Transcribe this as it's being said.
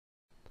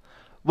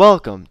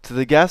Welcome to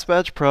the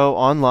GasBadgePro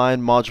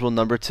On-line module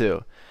number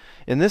 2.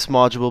 In this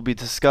module, we'll be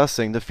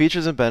discussing the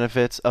features and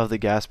benefits of the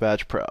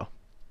GasBadge Pro.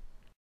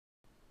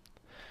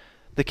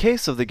 The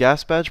case of the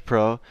GasBadge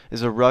Pro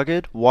is a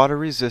rugged,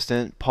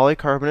 water-resistant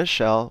polycarbonate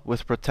shell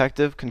with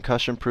protective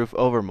concussion-proof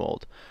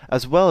overmold,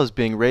 as well as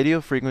being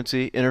radio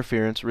frequency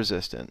interference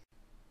resistant.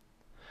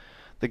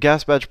 The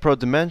GasBadge Pro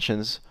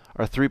dimensions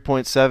are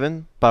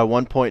 3.7 by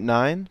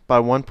 1.9 by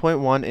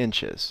 1.1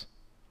 inches.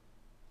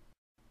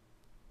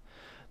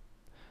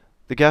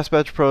 The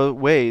GasBadge Pro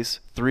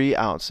weighs 3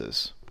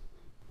 ounces.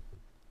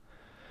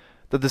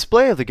 The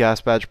display of the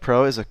GasBadge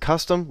Pro is a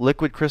custom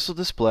liquid crystal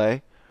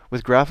display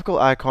with graphical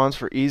icons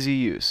for easy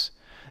use.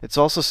 It's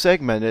also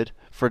segmented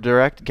for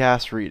direct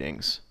gas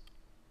readings.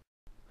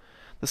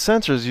 The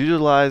sensors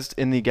utilized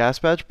in the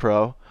GasBadge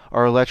Pro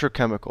are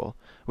electrochemical,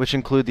 which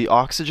include the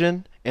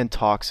oxygen and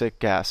toxic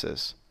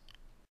gases.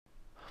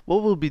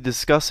 What we'll be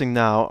discussing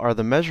now are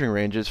the measuring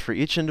ranges for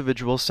each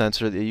individual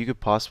sensor that you could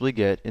possibly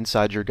get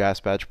inside your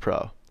GasBadge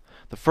Pro.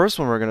 The first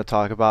one we're going to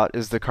talk about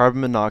is the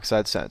carbon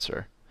monoxide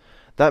sensor.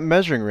 That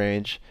measuring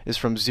range is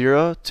from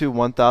 0 to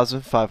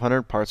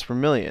 1,500 parts per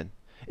million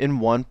in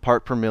 1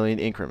 part per million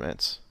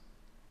increments.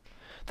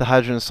 The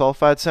hydrogen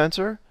sulfide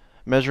sensor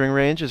measuring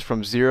range is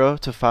from 0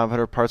 to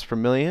 500 parts per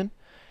million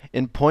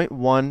in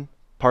 0.1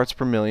 parts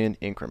per million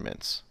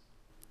increments.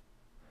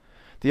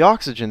 The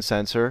oxygen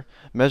sensor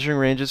measuring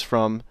ranges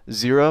from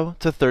 0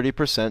 to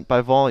 30% by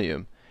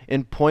volume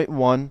in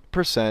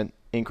 0.1%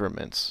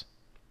 increments.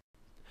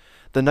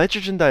 The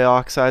nitrogen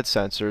dioxide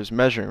sensor's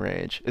measuring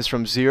range is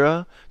from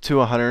 0 to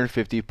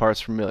 150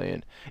 parts per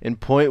million in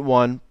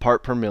 0.1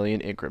 part per million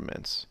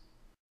increments.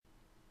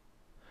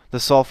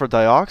 The sulfur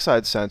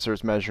dioxide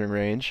sensor's measuring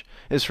range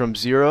is from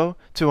 0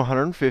 to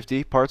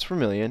 150 parts per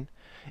million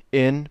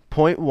in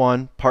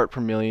 0.1 part per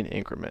million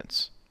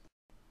increments.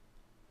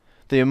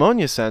 The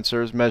ammonia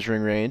sensor's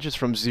measuring range is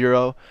from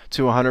 0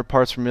 to 100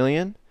 parts per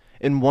million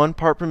in 1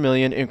 part per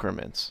million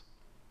increments.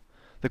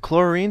 The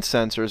chlorine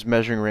sensor's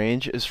measuring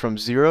range is from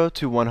 0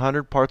 to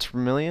 100 parts per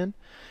million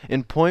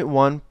in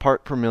 0.1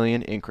 part per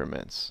million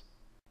increments.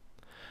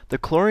 The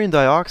chlorine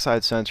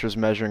dioxide sensor's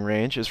measuring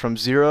range is from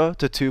 0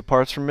 to 2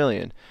 parts per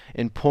million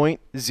in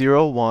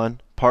 0.01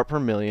 part per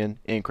million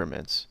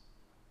increments.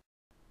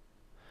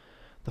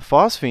 The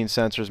phosphine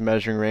sensor's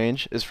measuring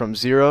range is from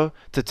 0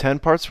 to 10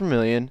 parts per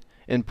million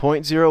in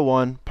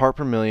 0.01 part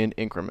per million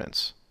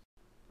increments.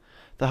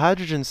 The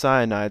hydrogen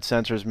cyanide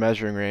sensor's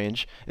measuring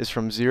range is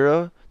from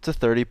 0 to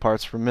 30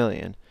 parts per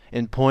million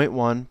in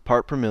 0.1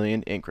 part per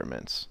million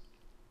increments.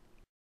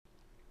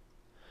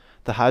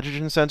 The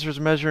hydrogen sensor's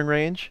measuring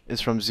range is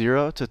from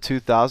 0 to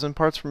 2,000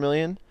 parts per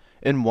million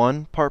in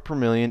 1 part per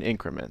million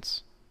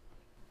increments.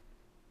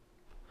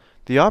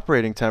 The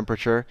operating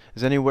temperature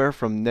is anywhere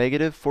from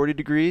 -40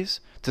 degrees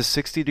to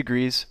 60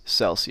 degrees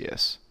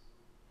Celsius.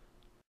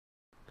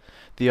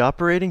 The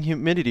operating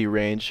humidity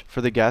range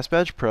for the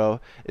GasBadge Pro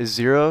is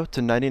 0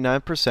 to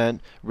 99%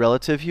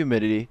 relative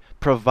humidity,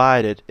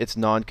 provided it's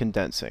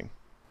non-condensing.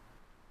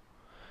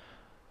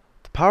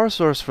 The power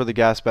source for the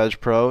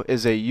GasBadge Pro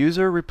is a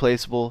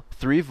user-replaceable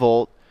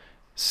 3-volt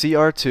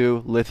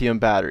CR2 lithium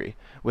battery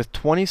with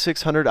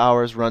 2,600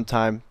 hours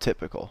runtime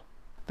typical.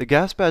 The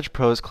GasBadge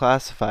Pro is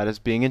classified as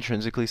being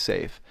intrinsically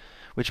safe,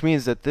 which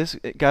means that this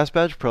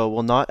GasBadge Pro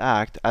will not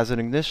act as an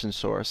ignition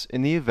source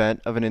in the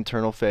event of an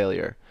internal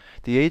failure.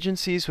 The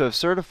agencies who have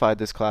certified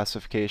this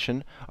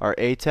classification are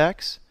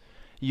ATEX,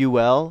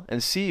 UL,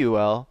 and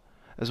CUL,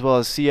 as well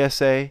as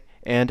CSA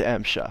and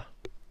MSHA.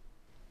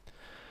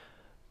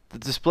 The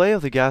display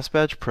of the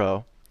GasBadge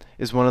Pro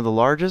is one of the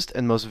largest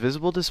and most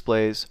visible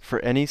displays for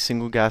any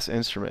single gas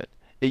instrument.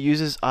 It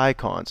uses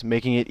icons,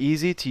 making it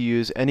easy to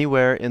use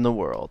anywhere in the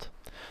world.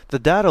 The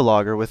data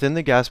logger within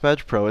the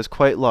GasBadge Pro is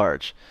quite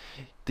large.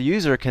 The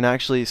user can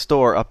actually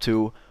store up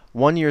to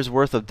 1 year's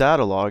worth of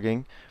data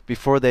logging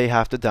before they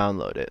have to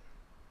download it.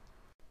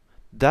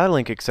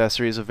 Downlink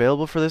accessory is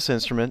available for this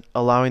instrument,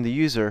 allowing the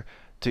user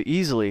to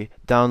easily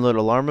download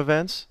alarm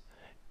events,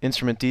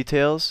 instrument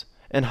details,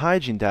 and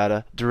hygiene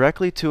data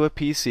directly to a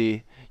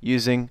PC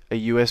using a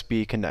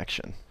USB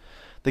connection.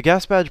 The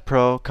GasBadge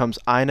Pro comes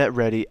iNet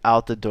ready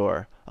out the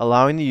door,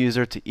 allowing the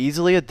user to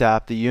easily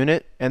adapt the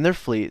unit and their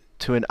fleet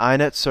to an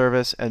iNet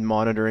service and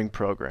monitoring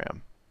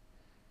program.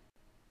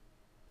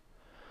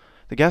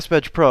 The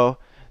GasBadge Pro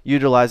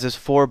utilizes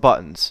 4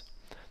 buttons.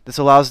 This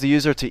allows the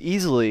user to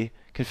easily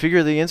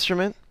configure the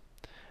instrument,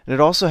 and it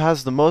also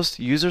has the most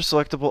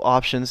user-selectable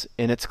options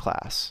in its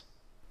class.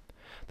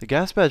 The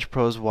GasBadge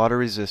Pro is water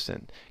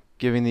resistant,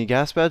 giving the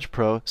GasBadge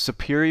Pro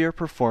superior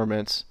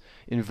performance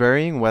in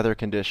varying weather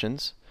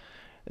conditions,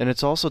 and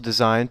it's also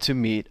designed to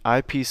meet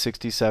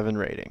IP67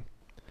 rating.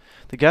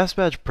 The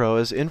GasBadge Pro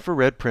is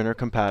infrared printer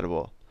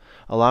compatible,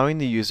 allowing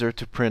the user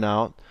to print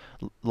out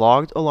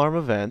logged alarm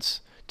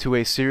events to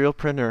a serial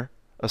printer,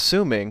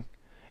 assuming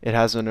it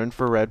has an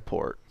infrared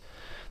port.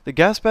 The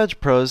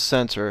GasBadge Pro's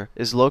sensor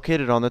is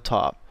located on the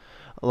top,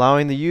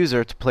 allowing the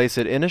user to place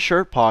it in a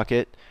shirt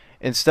pocket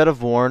instead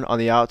of worn on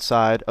the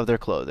outside of their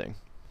clothing.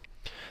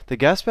 The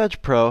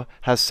GasBadge Pro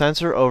has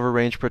sensor over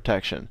range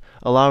protection,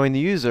 allowing the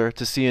user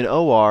to see an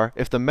OR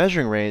if the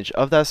measuring range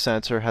of that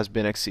sensor has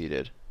been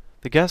exceeded.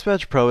 The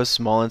GasBadge Pro is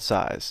small in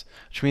size,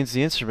 which means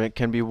the instrument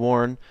can be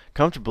worn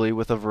comfortably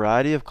with a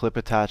variety of clip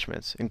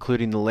attachments,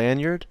 including the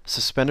lanyard,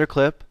 suspender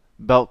clip,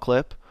 belt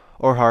clip,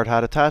 or hard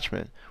hat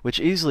attachment,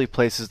 which easily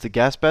places the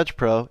GasBadge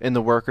Pro in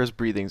the worker's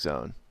breathing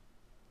zone.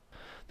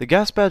 The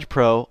GasBadge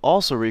Pro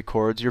also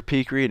records your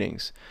peak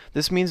readings.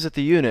 This means that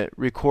the unit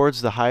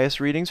records the highest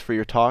readings for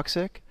your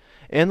toxic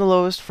and the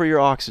lowest for your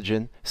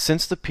oxygen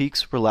since the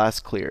peaks were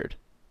last cleared.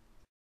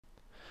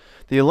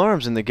 The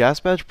alarms in the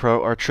GasBadge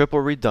Pro are triple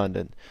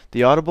redundant.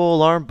 The audible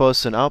alarm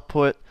boasts an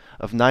output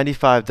of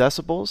 95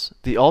 decibels,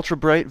 the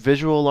ultra-bright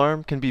visual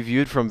alarm can be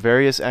viewed from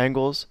various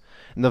angles,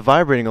 and the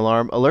vibrating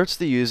alarm alerts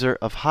the user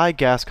of high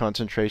gas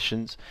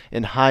concentrations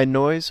in high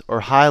noise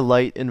or high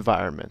light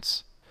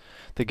environments.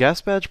 The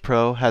GasBadge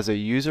Pro has a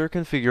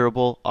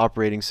user-configurable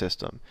operating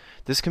system.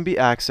 This can be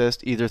accessed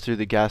either through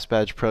the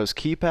GasBadge Pro's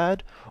keypad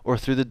or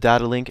through the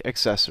Downlink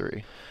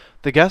accessory.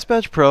 The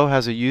GasBadge Pro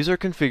has a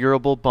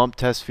user-configurable bump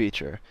test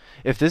feature.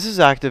 If this is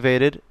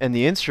activated and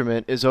the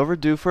instrument is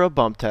overdue for a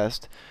bump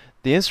test,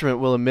 the instrument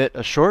will emit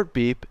a short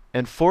beep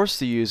and force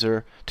the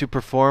user to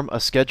perform a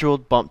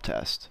scheduled bump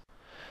test.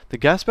 The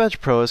GasBadge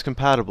Pro is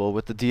compatible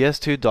with the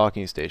DS2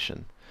 docking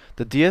station.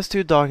 The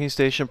DS2 docking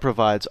station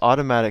provides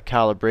automatic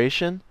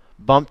calibration,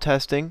 bump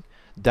testing,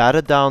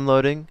 data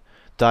downloading,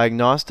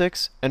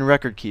 diagnostics, and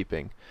record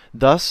keeping,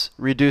 thus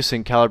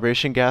reducing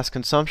calibration gas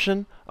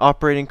consumption,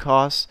 operating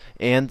costs,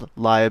 and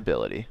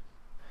liability.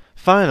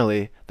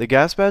 Finally, the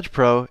GasBadge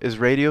Pro is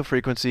radio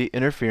frequency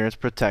interference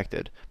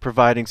protected,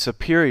 providing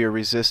superior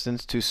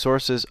resistance to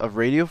sources of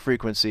radio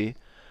frequency,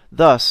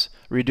 thus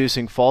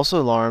reducing false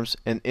alarms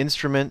and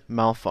instrument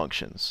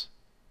malfunctions.